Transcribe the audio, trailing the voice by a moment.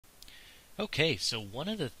Okay, so one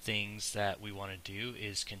of the things that we want to do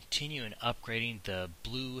is continue in upgrading the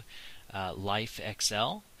BLU Life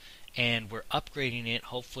XL, and we're upgrading it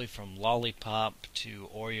hopefully from Lollipop to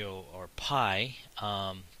Oreo or Pie.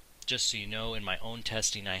 Just so you know, in my own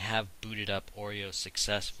testing, I have booted up Oreo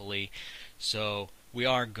successfully, so we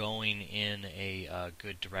are going in a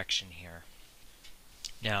good direction here.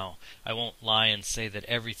 Now, I won't lie and say that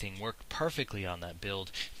everything worked perfectly on that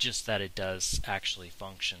build, just that it does actually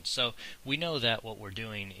function. So we know that what we're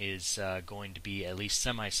doing is going to be at least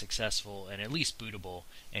semi-successful and at least bootable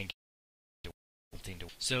and something to.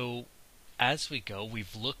 So as we go,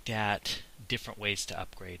 we've looked at different ways to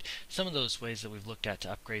upgrade. Some of those ways that we've looked at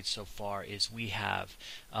to upgrade so far is we have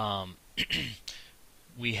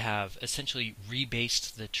we have essentially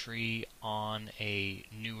rebased the tree on a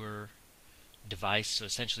newer device, so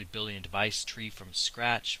essentially building a device tree from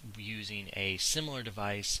scratch using a similar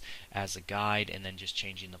device as a guide and then just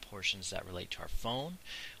changing the portions that relate to our phone.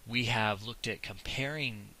 We have looked at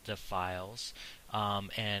comparing the files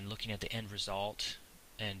and looking at the end result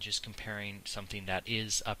and just comparing something that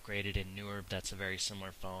is upgraded and newer that's a very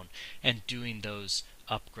similar phone and doing those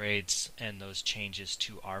upgrades and those changes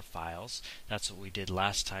to our files. That's what we did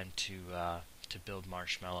last time to build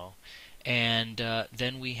Marshmallow. And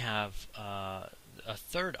then we have a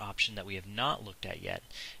third option that we have not looked at yet,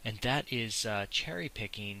 and that is cherry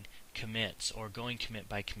picking commits or going commit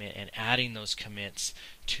by commit and adding those commits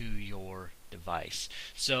to your device.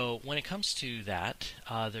 So when it comes to that,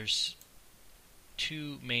 there's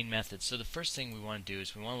two main methods. So the first thing we want to do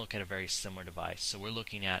is we want to look at a very similar device. So we're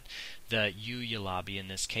looking at the UU Lobby in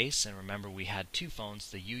this case, and remember we had two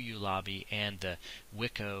phones, the UU Lobby and the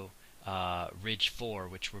Wiko Ridge 4,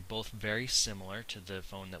 which were both very similar to the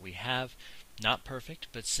phone that we have. Not perfect,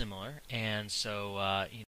 but similar, and so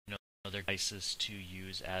you know, they're devices to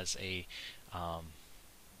use as a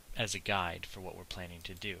guide for what we're planning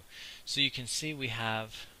to do. So you can see we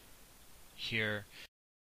have here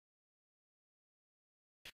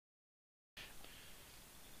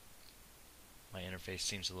my interface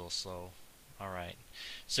seems a little slow. Alright,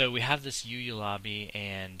 so we have this UU Lobby,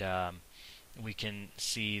 and we can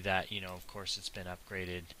see that, of course it's been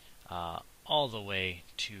upgraded all the way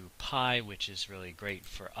to Pi, which is really great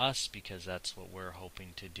for us because that's what we're hoping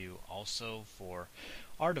to do also for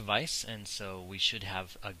our device, and so we should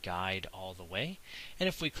have a guide all the way. And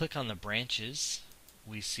if we click on the branches,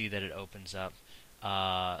 we see that it opens up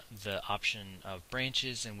the option of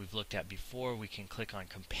branches, and we've looked at before. We can click on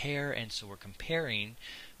compare, and so we're comparing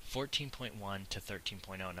 14.1 to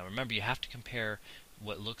 13.0. Now remember, you have to compare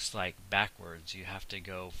what looks like backwards. You have to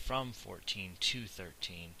go from 14 to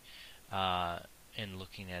 13 and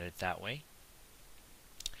looking at it that way.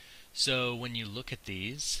 So when you look at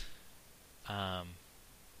these,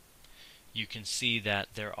 you can see that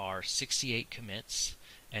there are 68 commits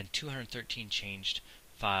and 213 changed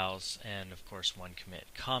files, and of course one commit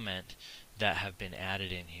comment that have been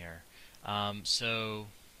added in here.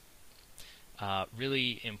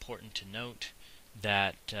 Really important to note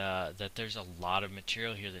that there's a lot of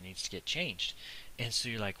material here that needs to get changed. And so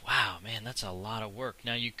you're like, wow, man, that's a lot of work.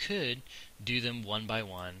 Now you could do them one by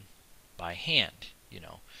one by hand.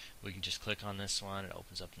 We can just click on this one, it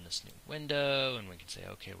opens up in this new window, and we can say,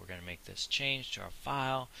 okay, we're going to make this change to our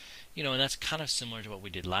file. And that's kind of similar to what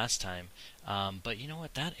we did last time. But you know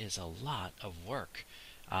what, that is a lot of work,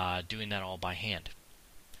 doing that all by hand.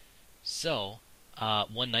 So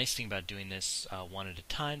one nice thing about doing this one at a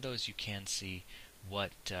time, though, is you can see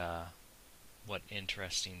what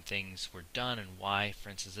interesting things were done and why. For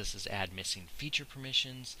instance, this is add missing feature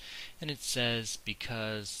permissions, and it says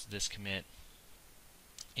because this commit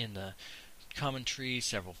in the common tree,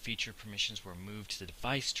 several feature permissions were moved to the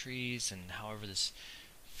device trees, and however this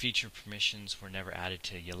feature permissions were never added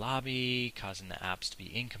to Yalabi, causing the apps to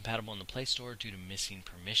be incompatible in the Play Store due to missing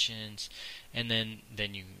permissions. And then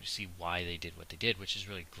you see why they did what they did, which is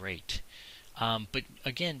really great. But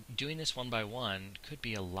again, doing this one by one could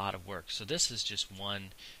be a lot of work. So this is just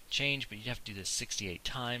one change, but you have to do this 68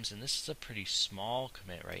 times, and this is a pretty small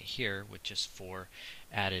commit right here with just 4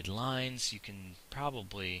 added lines. You can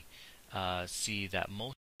probably see that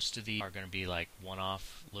most of these are going to be like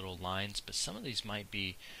one-off little lines, but some of these might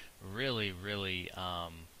be really, really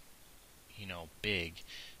big.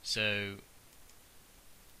 So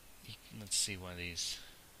let's see one of these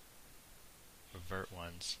revert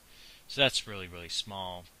ones. So that's really, really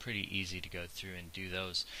small, pretty easy to go through and do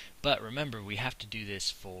those. But remember, we have to do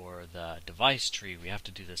this for the device tree, we have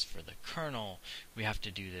to do this for the kernel, we have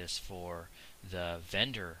to do this for the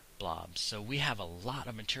vendor blobs. So we have a lot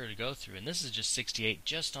of material to go through, and this is just 68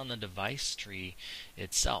 just on the device tree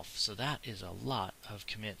itself. So that is a lot of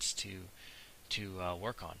commits to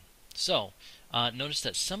work on. So notice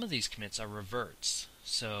that some of these commits are reverts.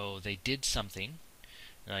 So they did something.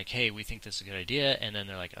 They're like, hey, we think this is a good idea, and then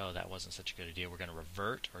they're like, oh, that wasn't such a good idea. We're going to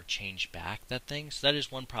revert or change back that thing. So that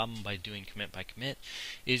is one problem by doing commit by commit,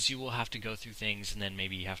 is you will have to go through things and then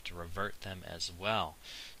maybe you have to revert them as well.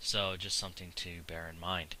 So just something to bear in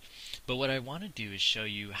mind. But what I want to do is show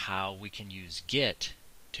you how we can use Git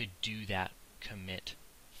to do that commit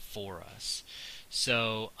for us.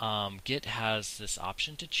 So Git has this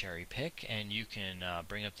option to cherry pick, and you can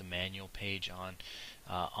bring up the manual page on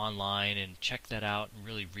online and check that out and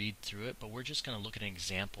really read through it. But we're just going to look at an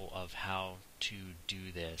example of how to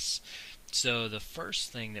do this. So the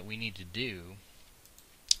first thing that we need to do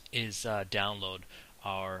is download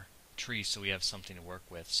our tree so we have something to work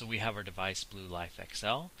with. So we have our device BLU Life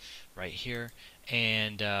XL right here,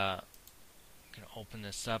 and I'm going to open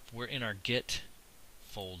this up. We're in our Git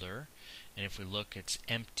folder, and if we look, it's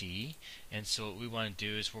empty. And so what we want to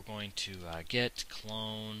do is we're going to git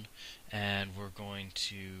clone, and we're going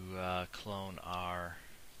to clone our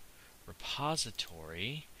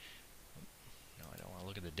repository. No, I don't want to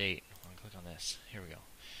look at the date. I want to click on this. Here we go.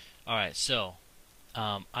 Alright, so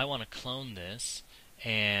I want to clone this,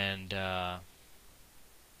 and where's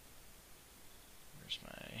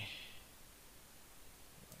my,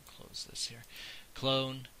 I'll close this here.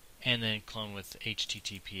 Clone, and then clone with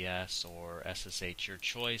HTTPS or SSH, your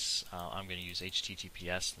choice. I'm going to use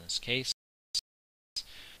HTTPS in this case.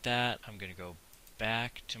 That I'm going to go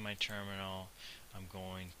back to my terminal. I'm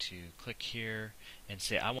going to click here and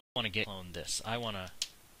say I want to git clone this. I want to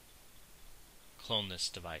clone this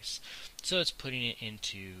device. So it's putting it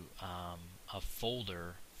into a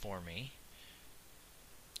folder for me,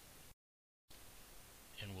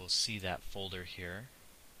 and we'll see that folder here.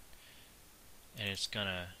 And it's going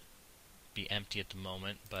to be empty at the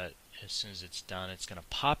moment, but as soon as it's done, it's going to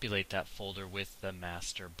populate that folder with the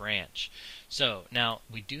master branch. So now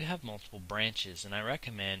we do have multiple branches, and I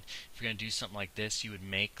recommend if you're going to do something like this, you would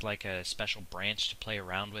make like a special branch to play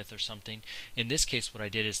around with or something. In this case, what I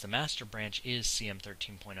did is the master branch is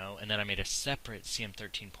CM13.0, and then I made a separate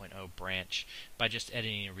CM13.0 branch by just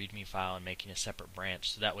editing a README file and making a separate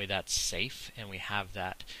branch, so that way that's safe and we have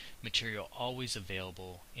that material always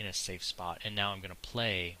available in a safe spot. And now I'm going to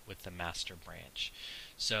play with the master branch.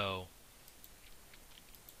 So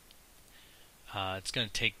it's going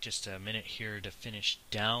to take just a minute here to finish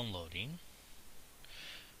downloading.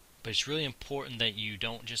 But it's really important that you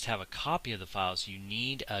don't just have a copy of the files. You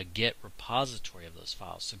need a Git repository of those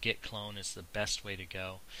files. So git clone is the best way to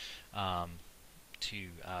go to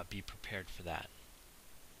be prepared for that.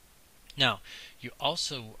 Now, you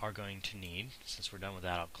also are going to need, since we're done with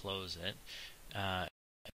that, I'll close it,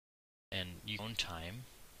 and your own time.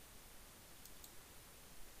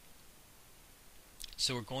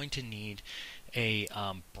 So we're going to need a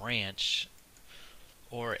branch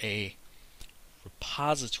or a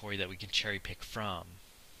repository that we can cherry pick from.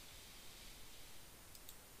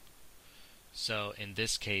 So in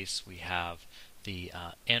this case, we have the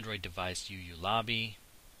Android device UU lobby.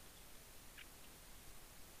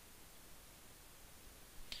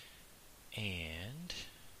 And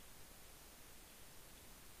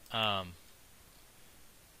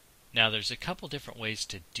now there's a couple different ways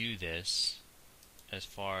to do this as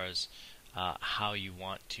far as how you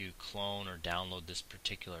want to clone or download this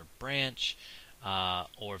particular branch,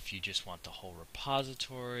 or if you just want the whole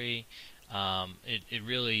repository. It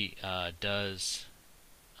really does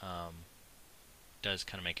kind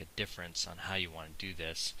of make a difference on how you want to do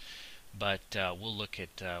this, but we'll look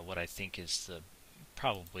at what I think is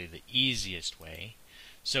probably the easiest way.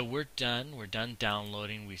 So we're done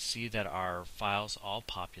downloading. We see that our files all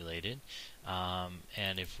populated,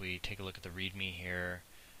 and if we take a look at the README here,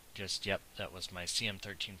 yep, that was my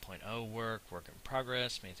CM13.0 work in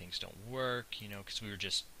progress. Many things don't work, because we were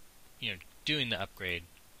just doing the upgrade.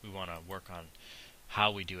 We want to work on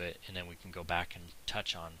how we do it, and then we can go back and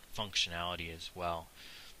touch on functionality as well.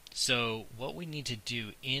 So what we need to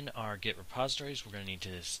do in our Git repositories, we're going to need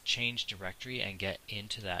to change directory and get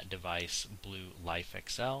into that device BLU Life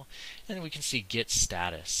XL, and then we can see Git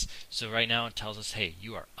status. So right now it tells us, hey,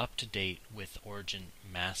 you are up to date with Origin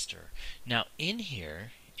Master. Now in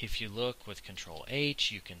here, if you look with Control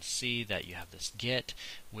H, you can see that you have this Git,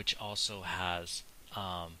 which also has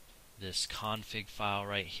this config file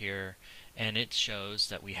right here, and it shows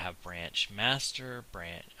that we have branch master,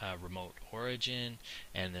 remote origin,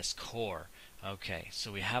 and this core. Okay,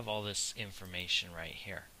 so we have all this information right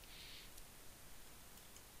here.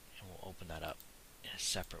 And we'll we'll open that up in a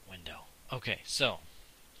separate window. Okay, so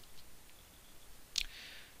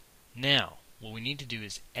now what we need to do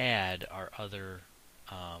is add our other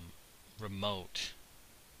remote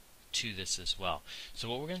to this as well. So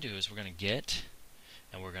what we're going to do is we're going to get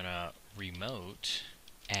and we're going to remote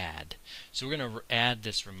add. So we're going to add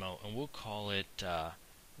this remote, and we'll call it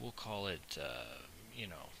we'll call it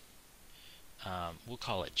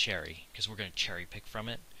cherry, because we're going to cherry pick from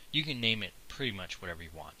it. You can name it pretty much whatever you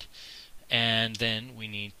want. And then we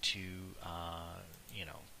need to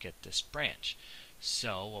get this branch.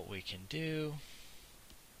 So what we can do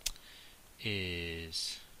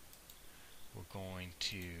is we're going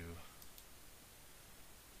to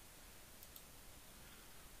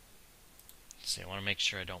see, I want to make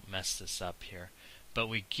sure I don't mess this up here, but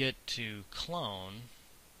we get to clone,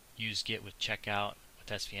 use get with checkout with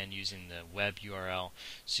SVN using the web URL,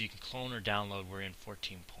 so you can clone or download. We're in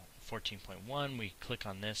 14.1. We click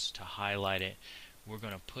on this to highlight it. We're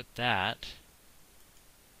going to put that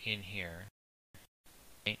in here,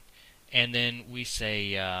 and then we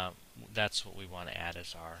say that's what we want to add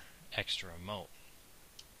as our extra remote.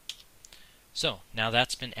 So now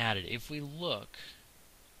that's been added. If we look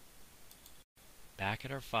back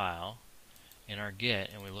at our file in our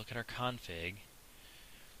get and we look at our config,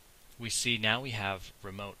 we see now we have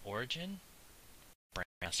remote origin,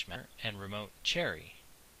 branch and remote cherry.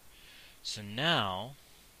 So now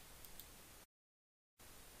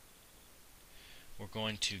we're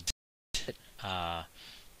going to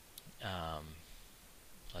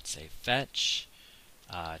let's say fetch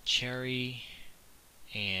cherry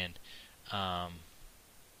and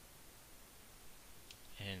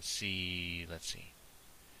see, let's see,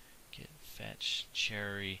 get fetch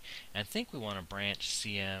cherry, and I think we want to branch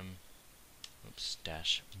CM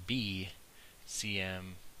dash B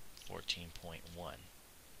CM 14.1.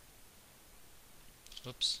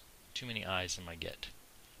 Oops, too many I's in my get,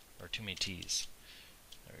 or too many T's.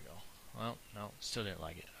 There we go. Well, no, still didn't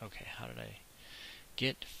like it. Okay, how did I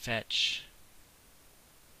get fetch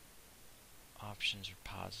options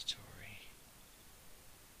repository?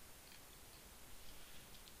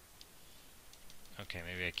 Okay,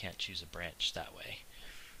 maybe I can't choose a branch that way.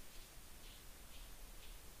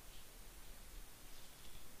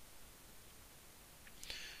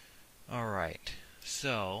 Alright,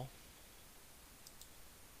 so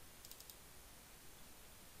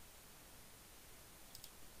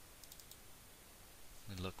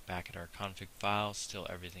we look back at our config file, still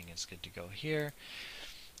everything is good to go here.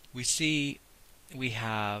 We see we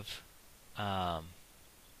have no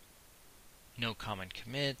common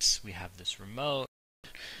commits, we have this remote,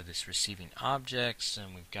 this receiving objects,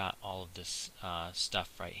 and we've got all of this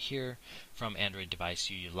stuff right here from Android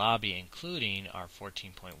Device UU Lobby, including our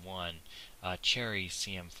 14.1 Cherry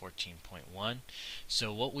CM 14.1.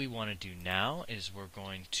 So what we want to do now is we're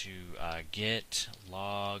going to get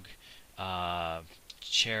log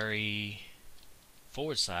Cherry /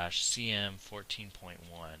 CM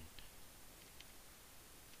 14.1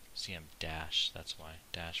 CM dash, that's why,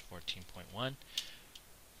 dash 14.1.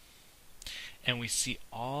 And we see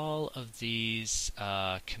all of these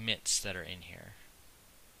commits that are in here,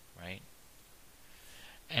 right?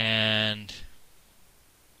 And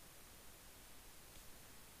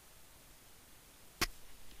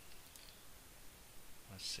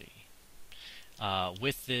let's see.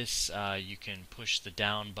 With this, you can push the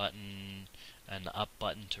down button and the up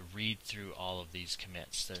button to read through all of these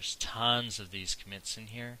commits. There's tons of these commits in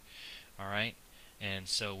here, all right? And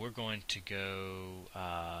so we're going to go,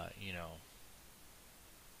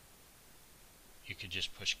 you could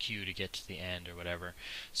just push Q to get to the end or whatever.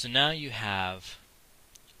 So now you have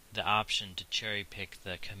the option to cherry pick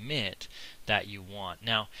the commit that you want.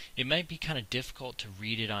 Now, it might be kind of difficult to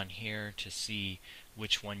read it on here to see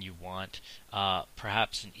which one you want.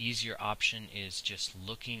 Perhaps an easier option is just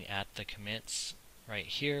looking at the commits right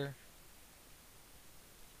here,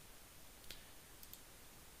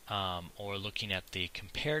 or looking at the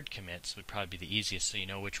compared commits would probably be the easiest, so you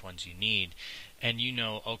know which ones you need. And you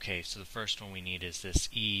know, okay, so the first one we need is this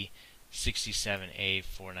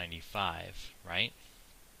E67A495, right?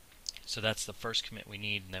 So that's the first commit we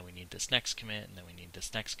need, and then we need this next commit, and then we need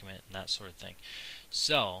this next commit, and that sort of thing.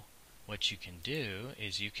 So what you can do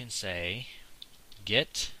is you can say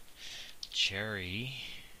get cherry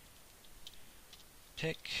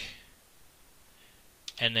pick,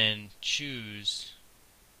 and then choose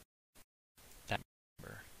that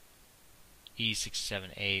number,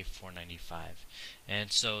 E67A495.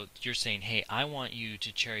 And so you're saying, hey, I want you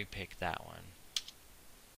to cherry pick that one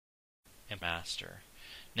and master.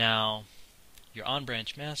 Now, You're on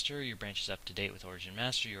branch master, your branch is up to date with origin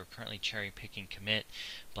master, you are currently cherry picking commit,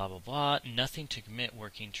 blah blah blah, nothing to commit,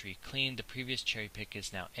 working tree clean, the previous cherry pick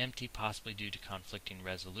is now empty, possibly due to conflicting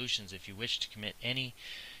resolutions. If you wish to commit any,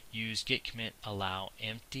 use get commit allow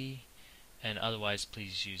empty, and otherwise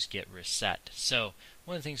please use get reset. So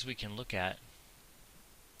one of the things we can look at,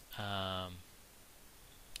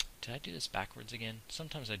 did I do this backwards again?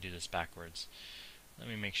 Sometimes I do this backwards. Let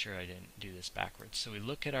me make sure I didn't do this backwards. So we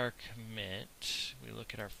look at our commit, we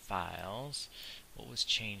look at our files. What was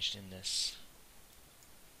changed in this?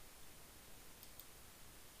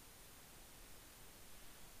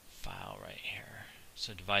 File right here.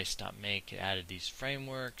 So device.make, it added these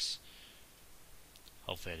frameworks.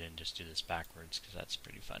 Hopefully I didn't just do this backwards because that's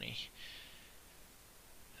pretty funny.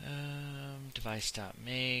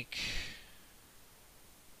 Device.make.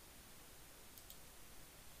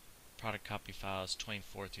 Product copy files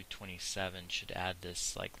 24 through 27 should add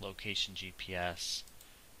this like location GPS.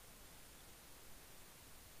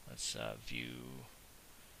 Let's view.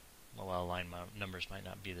 Well, line numbers might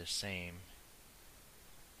not be the same.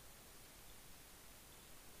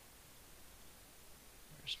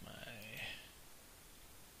 Where's my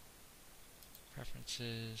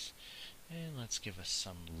preferences? And let's give us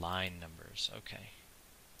some line numbers. Okay.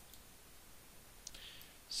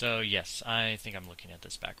 So yes, I think I'm looking at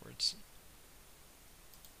this backwards.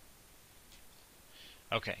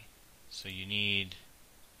 Okay, so you need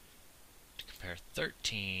to compare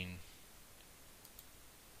 13.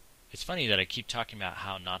 It's funny that I keep talking about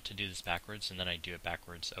how not to do this backwards, and then I do it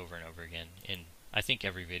backwards over and over again in, I think,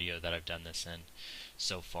 every video that I've done this in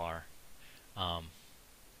so far. Kind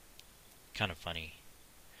of funny.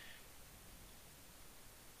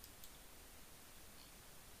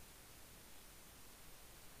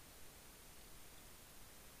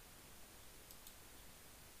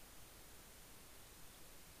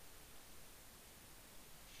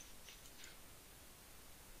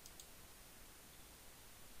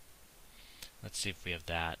 Let's see if we have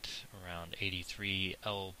that around 83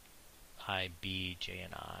 LIB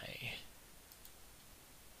JNI.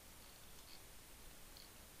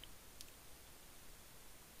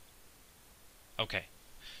 Okay,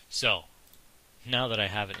 so now that I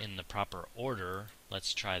have it in the proper order,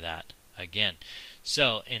 let's try that again.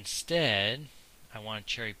 So instead, I want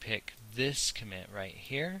to cherry pick this commit right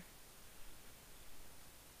here.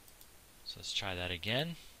 So let's try that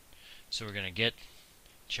again. So we're going to get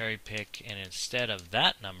cherry pick, and instead of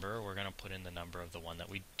that number, we're going to put in the number of the one that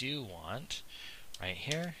we do want right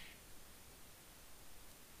here.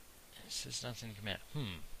 This is nothing to commit.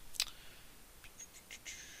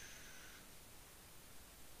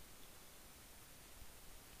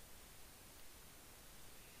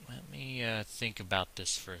 Let me think about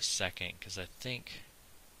this for a second, because I think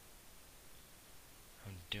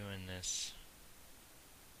I'm doing this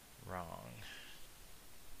wrong.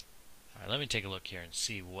 Alright, let me take a look here and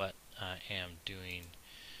see what I am doing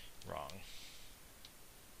wrong.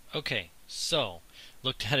 Okay, so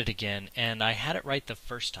looked at it again, and I had it right the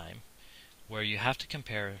first time, where you have to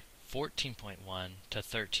compare 14.1 to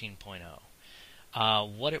 13.0.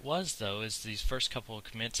 What it was, though, is these first couple of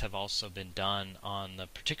commits have also been done on the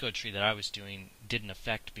particular tree that I was doing didn't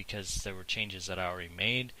affect because there were changes that I already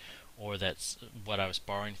made, or that's what I was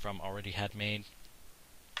borrowing from already had made.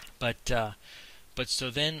 But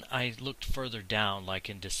so then I looked further down, like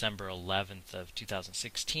in December 11th of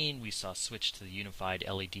 2016, we saw switch to the unified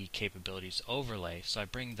LED capabilities overlay. So I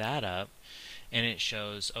bring that up, and it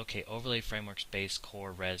shows, okay, overlay frameworks base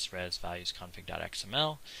core res values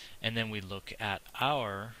config.xml, and then we look at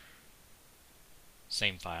our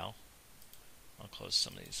same file. I'll close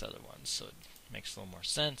some of these other ones so it makes a little more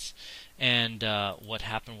sense. And what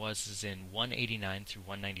happened was is in 189 through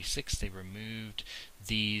 196 they removed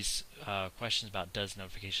these questions about does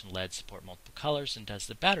notification LED support multiple colors and does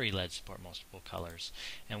the battery LED support multiple colors.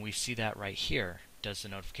 And we see that right here. Does the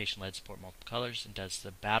notification LED support multiple colors and does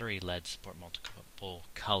the battery LED support multiple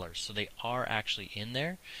colors? So they are actually in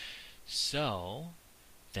there. So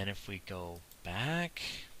then if we go back,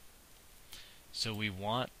 so we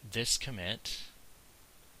want this commit,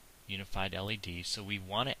 unified LED, so we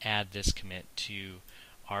want to add this commit to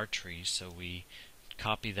our tree, so we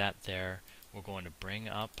copy that there. We're going to bring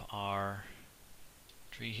up our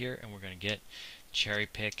tree here, and we're going to get cherry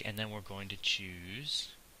pick, and then we're going to choose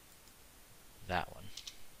that one.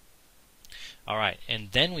 Alright, and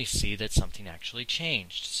then we see that something actually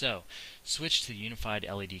changed. So, switch to the unified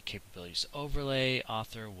LED capabilities overlay.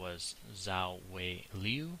 Author was Zhao Wei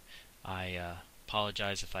Liu. I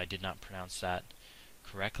apologize if I did not pronounce that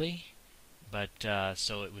correctly, but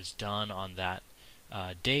so it was done on that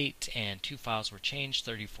date, and 2 files were changed,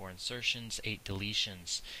 34 insertions, 8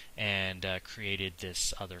 deletions, and created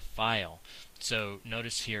this other file. So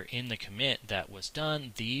notice here in the commit that was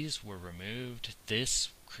done, these were removed, this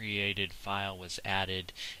created file was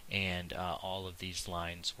added, and all of these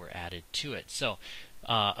lines were added to it. So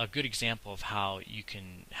a good example of how you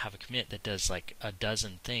can have a commit that does like a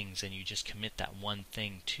dozen things, and you just commit that one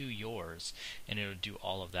thing to yours and it'll do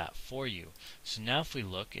all of that for you. So now if we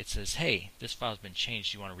look, it says, hey, this file's been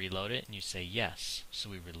changed, you want to reload it? And you say yes. So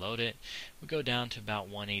we reload it, we go down to about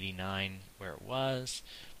 189 where it was,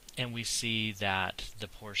 and we see that the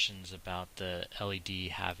portions about the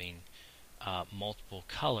LED having multiple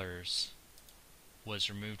colors was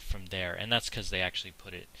removed from there, and that's because they actually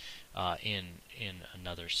put it in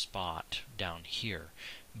another spot down here,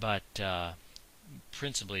 but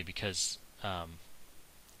principally because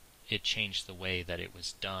it changed the way that it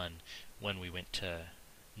was done when we went to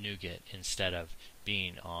Nougat instead of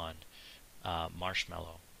being on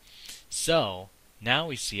Marshmallow. So now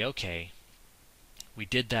we see, okay, we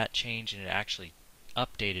did that change and it actually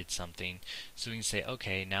updated something, so we can say,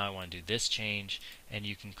 okay, now I want to do this change, and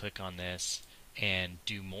you can click on this and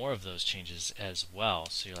do more of those changes as well.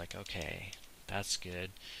 So you're like, okay, that's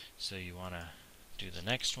good. So you want to do the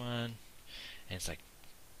next one, and it's like,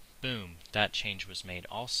 boom, that change was made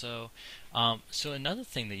also. So another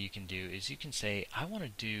thing that you can do is you can say, I want to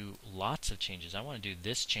do lots of changes. I want to do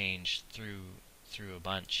this change through a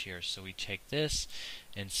bunch here. So we take this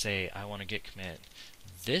and say, I want to git commit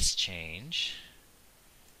this change,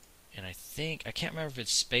 and I can't remember if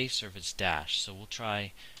it's space or if it's dash, so we'll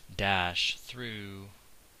try dash through,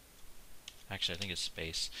 actually I think it's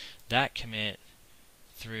space, that commit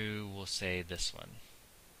through, we'll say this one.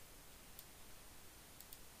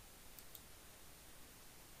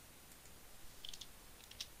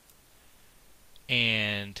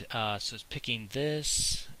 And so it's picking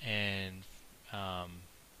this, and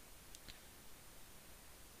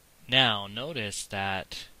now notice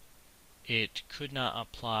that it could not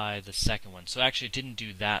apply the second one. So actually it didn't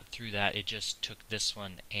do that through that, it just took this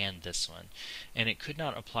one and this one. And it could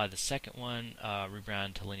not apply the second one,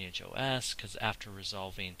 rebrand to lineage OS, because after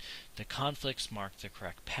resolving the conflicts, mark the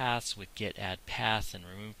correct paths with git add path and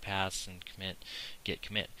remove paths and commit git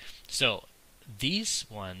commit. So these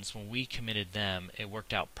ones, when we committed them, it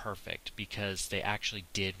worked out perfect because they actually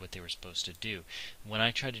did what they were supposed to do. When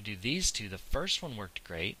I tried to do these two, the first one worked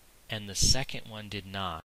great and the second one did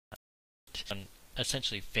not.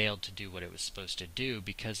 Essentially failed to do what it was supposed to do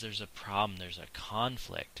because there's a problem, there's a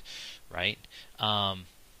conflict, right?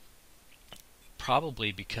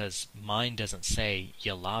 Probably because mine doesn't say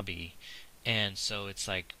Yalabi, and so it's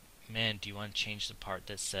like, man, do you want to change the part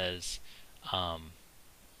that says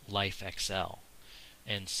Life XL?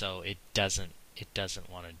 And so it doesn't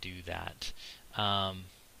want to do that.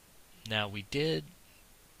 Now we did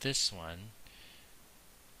this one.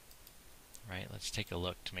 Right, let's take a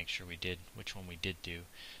look to make sure we did which one we did do.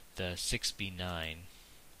 The 6B9.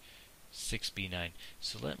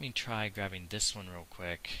 So let me try grabbing this one real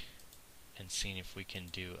quick and seeing if we can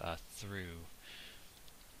do a through.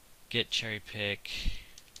 Git cherry pick.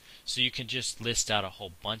 So you can just list out a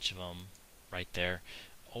whole bunch of them right there.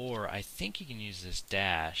 Or I think you can use this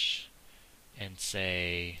dash and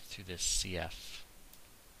say through this CF.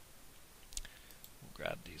 We'll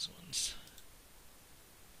grab these ones.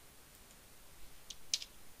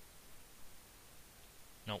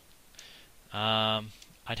 Nope.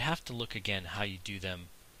 I'd have to look again how you do them.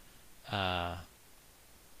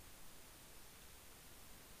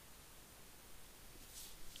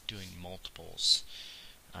 Doing multiples.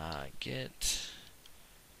 Git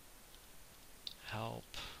help.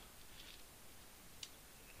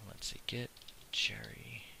 Let's see. Git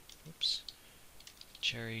cherry. Oops.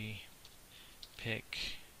 Cherry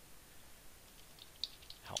pick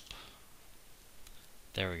help.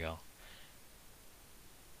 There we go.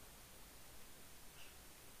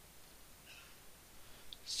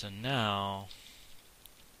 So now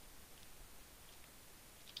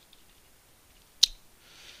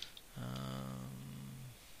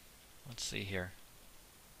let's see here.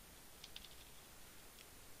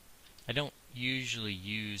 I don't usually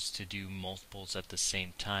use to do multiples at the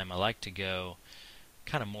same time. I like to go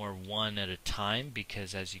kind of more one at a time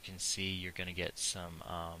because as you can see you're going to get some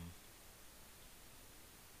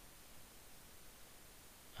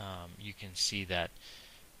you can see that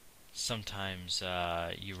sometimes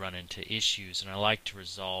you run into issues, and I like to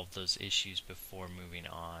resolve those issues before moving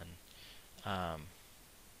on.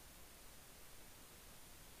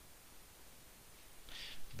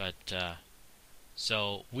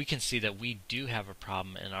 So we can see that we do have a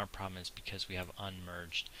problem, and our problem is because we have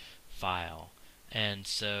unmerged file. And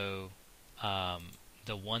so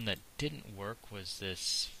the one that didn't work was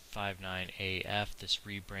this 59AF, this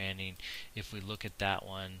rebranding. If we look at that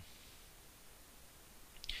one,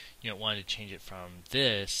 it wanted to change it from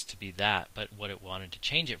this to be that, but what it wanted to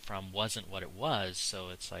change it from wasn't what it was, so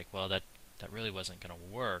it's like, well, that really wasn't going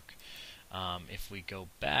to work. If we go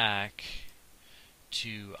back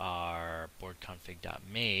to our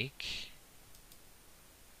boardconfig.make,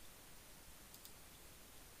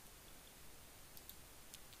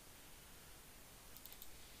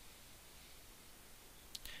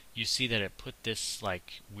 you see that it put this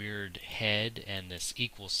like weird head and this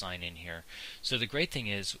equal sign in here. So the great thing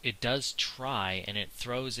is it does try, and it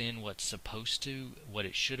throws in what's supposed to, what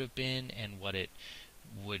it should have been, and what it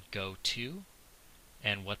would go to,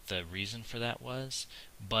 and what the reason for that was,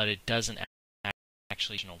 but it doesn't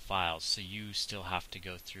actually files, so you still have to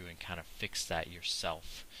go through and kind of fix that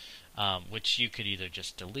yourself, which you could either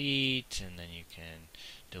just delete, and then you can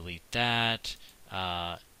delete that,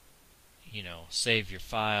 save your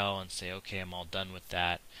file and say, okay, I'm all done with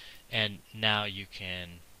that, and now you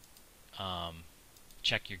can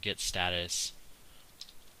check your git status.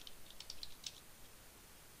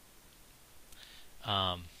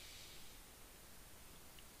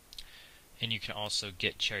 And you can also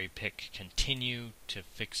git cherry pick continue to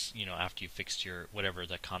fix, after you fixed your whatever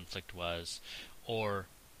the conflict was, or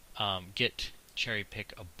git cherry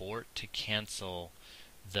pick abort to cancel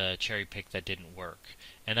the cherry pick that didn't work.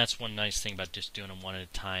 And that's one nice thing about just doing them one at a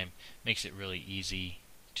time. Makes it really easy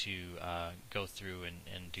to go through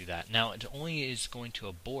and do that. Now it only is going to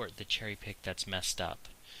abort the cherry pick that's messed up,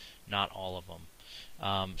 not all of them.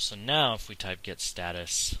 So now if we type git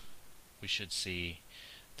status, we should see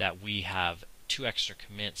that we have 2 extra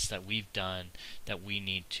commits that we've done that we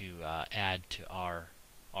need to add to our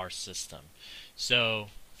system. So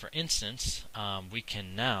for instance, we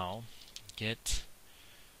can now git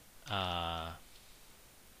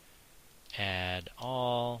add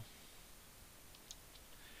all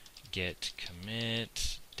git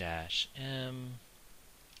commit -m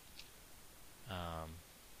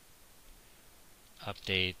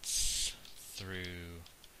updates through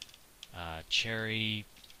cherry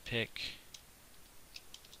pick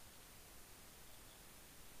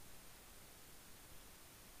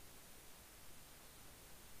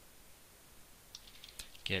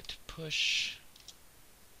git push,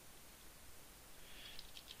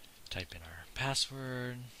 type in our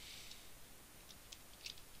password,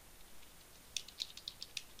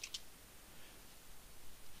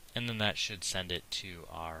 and then that should send it to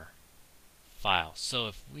our file. So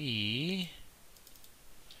if we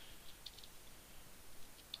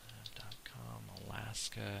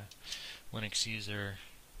Alaska Linux user,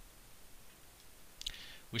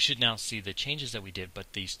 we should now see the changes that we did,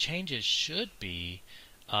 but these changes should be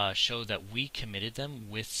show that we committed them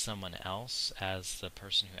with someone else as the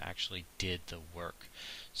person who actually did the work.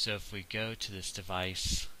 So if we go to this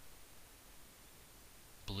device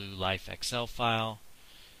BLU Life XL file,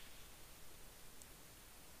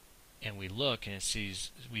 and we look, and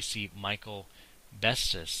we see Michael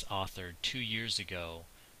Bestis authored 2 years ago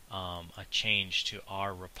a change to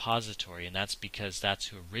our repository, and that's because that's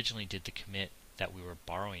who originally did the commit that we were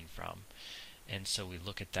borrowing from. And so we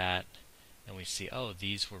look at that and we see, oh,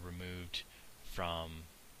 these were removed from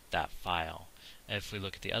that file. And if we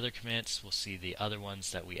look at the other commits, we'll see the other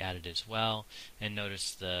ones that we added as well, and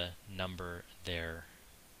notice the number there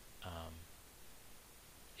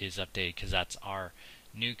is updated because that's our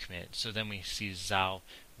new commit. So then we see Zhao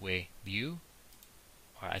Wei Liu,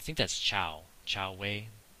 or I think that's Chao Wei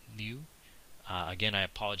Liu. Again, I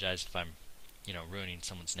apologize if I'm ruining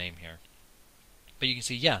someone's name here. But you can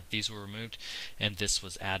see, yeah, these were removed, and this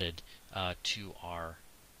was added to our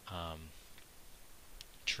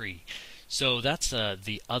tree. So that's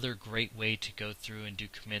the other great way to go through and do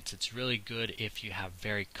commits. It's really good if you have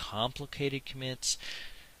very complicated commits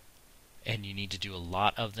and you need to do a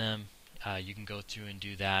lot of them. You can go through and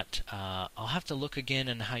do that. I'll have to look again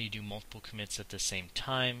on how you do multiple commits at the same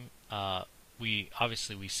time. We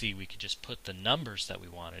see we could just put the numbers that we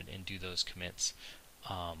wanted and do those commits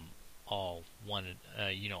all one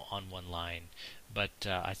on one line, but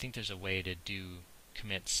I think there's a way to do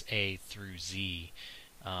commits A through Z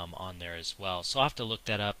on there as well. So I'll have to look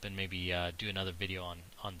that up and maybe do another video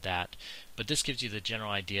on that. But this gives you the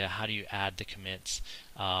general idea. How do you add the commits?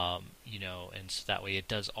 and so that way it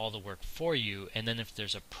does all the work for you. And then if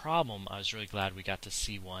there's a problem, I was really glad we got to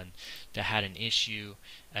see one that had an issue,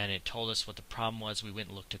 and it told us what the problem was. We went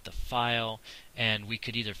and looked at the file, and we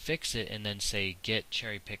could either fix it and then say get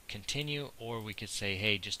cherry pick continue, or we could say,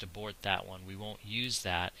 hey, just abort that one. We won't use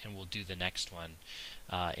that, and we'll do the next one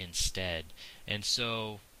instead. And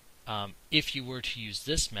so if you were to use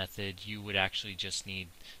this method, you would actually just need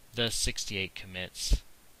the 68 commits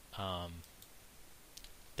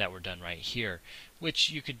that were done right here, which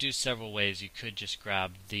you could do several ways. You could just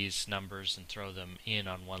grab these numbers and throw them in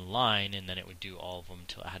on one line, and then it would do all of them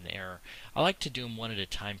until it had an error. I like to do them one at a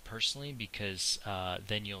time personally, because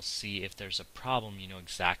then you'll see if there's a problem, you know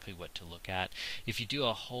exactly what to look at. If you do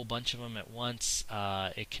a whole bunch of them at once,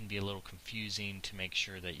 it can be a little confusing to make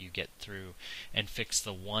sure that you get through and fix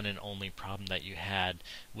the one and only problem that you had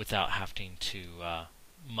without having to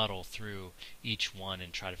muddle through each one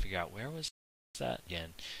and try to figure out where was that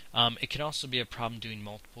again. It can also be a problem doing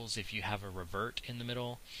multiples if you have a revert in the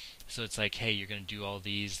middle. So it's like, hey, you're going to do all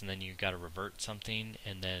these, and then you've got to revert something,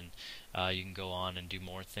 and then you can go on and do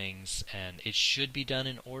more things. And it should be done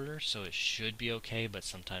in order, so it should be okay, but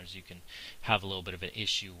sometimes you can have a little bit of an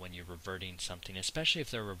issue when you're reverting something, especially if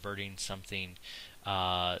they're reverting something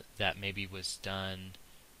that maybe was done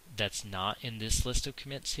that's not in this list of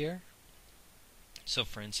commits here. So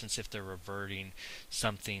for instance, if they're reverting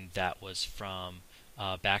something that was from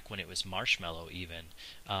back when it was marshmallow even,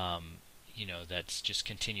 that's just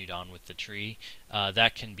continued on with the tree,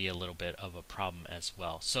 that can be a little bit of a problem as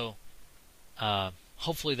well. So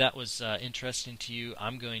hopefully that was interesting to you.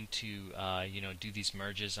 I'm going to do these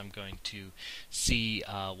merges. I'm going to see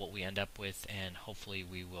what we end up with, and hopefully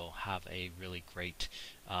we will have a really great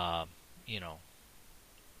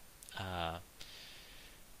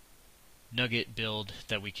nugget build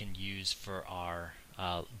that we can use for our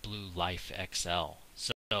BLU Life XL.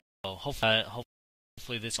 So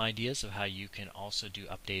hopefully this ideas of how you can also do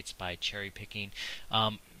updates by cherry picking.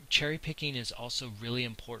 Cherry picking is also really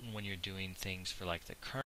important when you're doing things for like the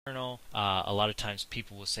kernel. A lot of times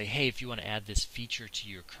people will say, hey, if you want to add this feature to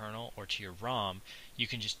your kernel or to your ROM, you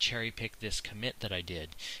can just cherry pick this commit that I did,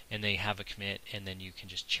 and they have a commit, and then you can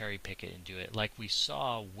just cherry pick it and do it, like we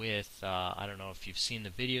saw with I don't know if you've seen the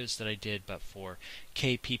videos that I did, but for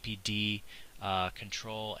kppd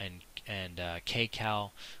control and kcal,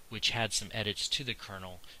 which had some edits to the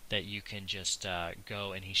kernel, that you can just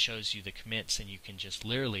go, and he shows you the commits, and you can just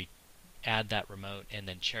literally add that remote and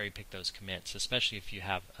then cherry pick those commits, especially if you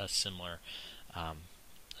have a similar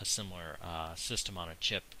system on a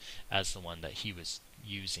chip as the one that he was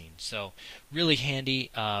using. So really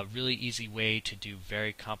handy, really easy way to do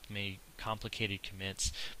very complicated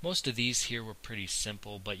commits. Most of these here were pretty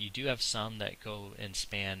simple, but you do have some that go and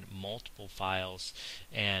span multiple files,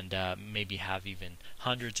 and maybe have even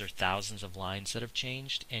hundreds or thousands of lines that have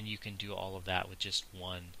changed, and you can do all of that with just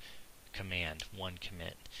one command, one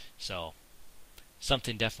commit. So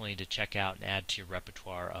something definitely to check out and add to your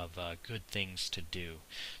repertoire of good things to do.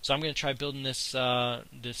 So I'm going to try building this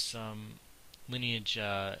lineage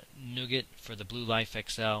nougat for the BLU Life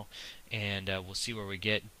XL, and we'll see where we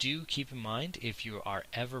get. Do keep in mind, if you are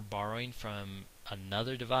ever borrowing from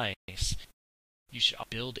another device, you should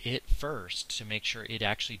build it first to make sure it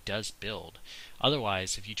actually does build.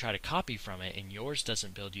 Otherwise, if you try to copy from it and yours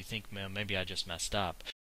doesn't build, you think, man, maybe I just messed up.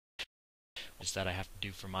 Is that I have to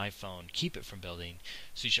do for my phone, keep it from building.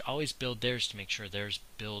 So you should always build theirs to make sure theirs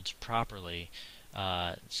builds properly,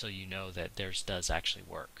 so you know that theirs does actually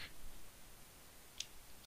work.